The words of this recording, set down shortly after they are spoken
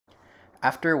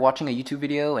After watching a YouTube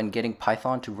video and getting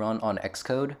Python to run on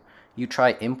Xcode, you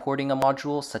try importing a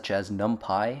module such as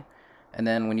NumPy, and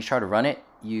then when you try to run it,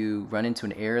 you run into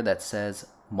an error that says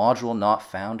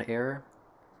ModuleNotFoundError.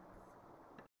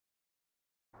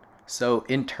 So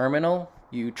in terminal,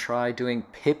 you try doing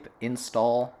pip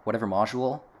install whatever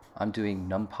module. I'm doing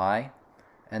NumPy,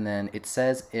 and then it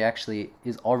says it actually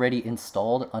is already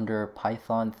installed under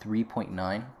Python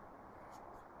 3.9.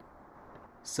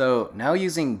 So now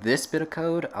using this bit of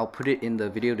code, I'll put it in the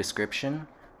video description,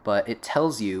 but it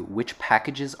tells you which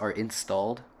packages are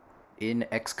installed in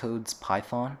Xcode's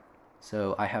Python.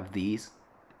 So I have these.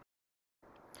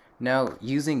 Now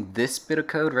using this bit of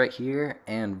code right here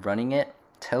and running it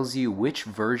tells you which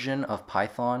version of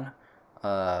Python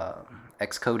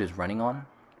Xcode is running on.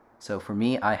 So for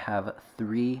me, I have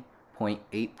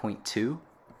 3.8.2,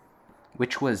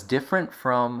 which was different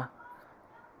from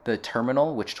the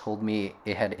terminal, which told me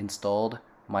it had installed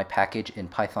my package in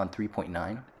Python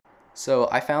 3.9. So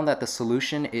I found that the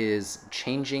solution is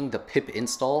changing the pip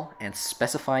install and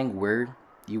specifying where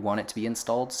you want it to be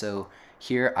installed. So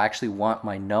here I actually want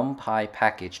my NumPy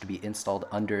package to be installed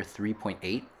under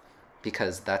 3.8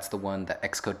 because that's the one that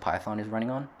Xcode Python is running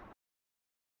on.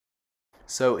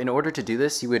 So in order to do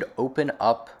this, you would open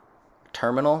up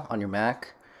terminal on your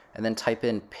Mac and then type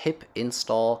in pip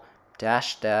install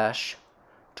 --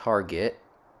 target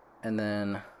and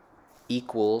then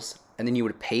equals, and then you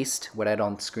would paste what I had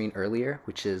on the screen earlier,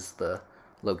 which is the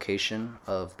location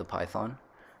of the Python,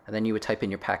 and then you would type in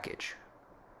your package.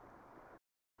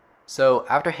 So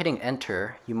after hitting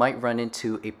enter, you might run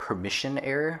into a permission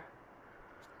error.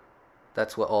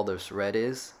 That's what all this red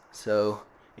is. So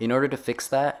in order to fix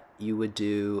that, you would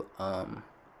do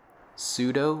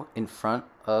sudo in front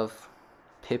of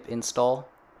pip install.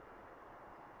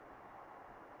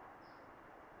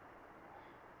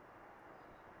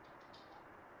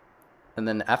 And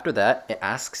then after that, it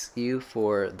asks you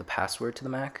for the password to the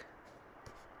Mac.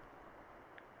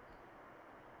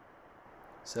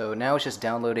 So now it's just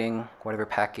downloading whatever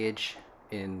package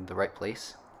in the right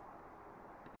place.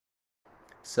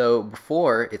 So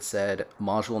before it said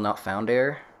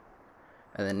ModuleNotFoundError,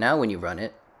 and then now when you run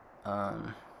it,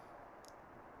 the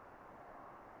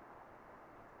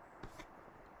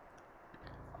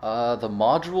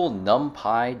module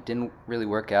NumPy didn't really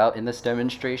work out in this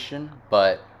demonstration,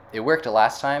 but it worked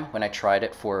last time when I tried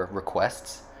it for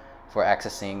requests for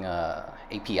accessing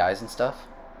APIs and stuff.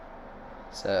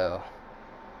 So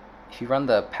if you run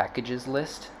the packages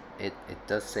list, it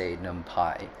does say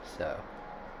NumPy. So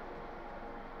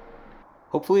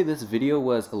hopefully this video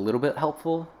was a little bit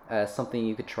helpful as something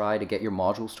you could try to get your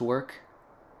modules to work,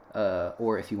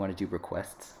 or if you want to do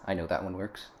requests. I know that one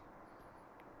works.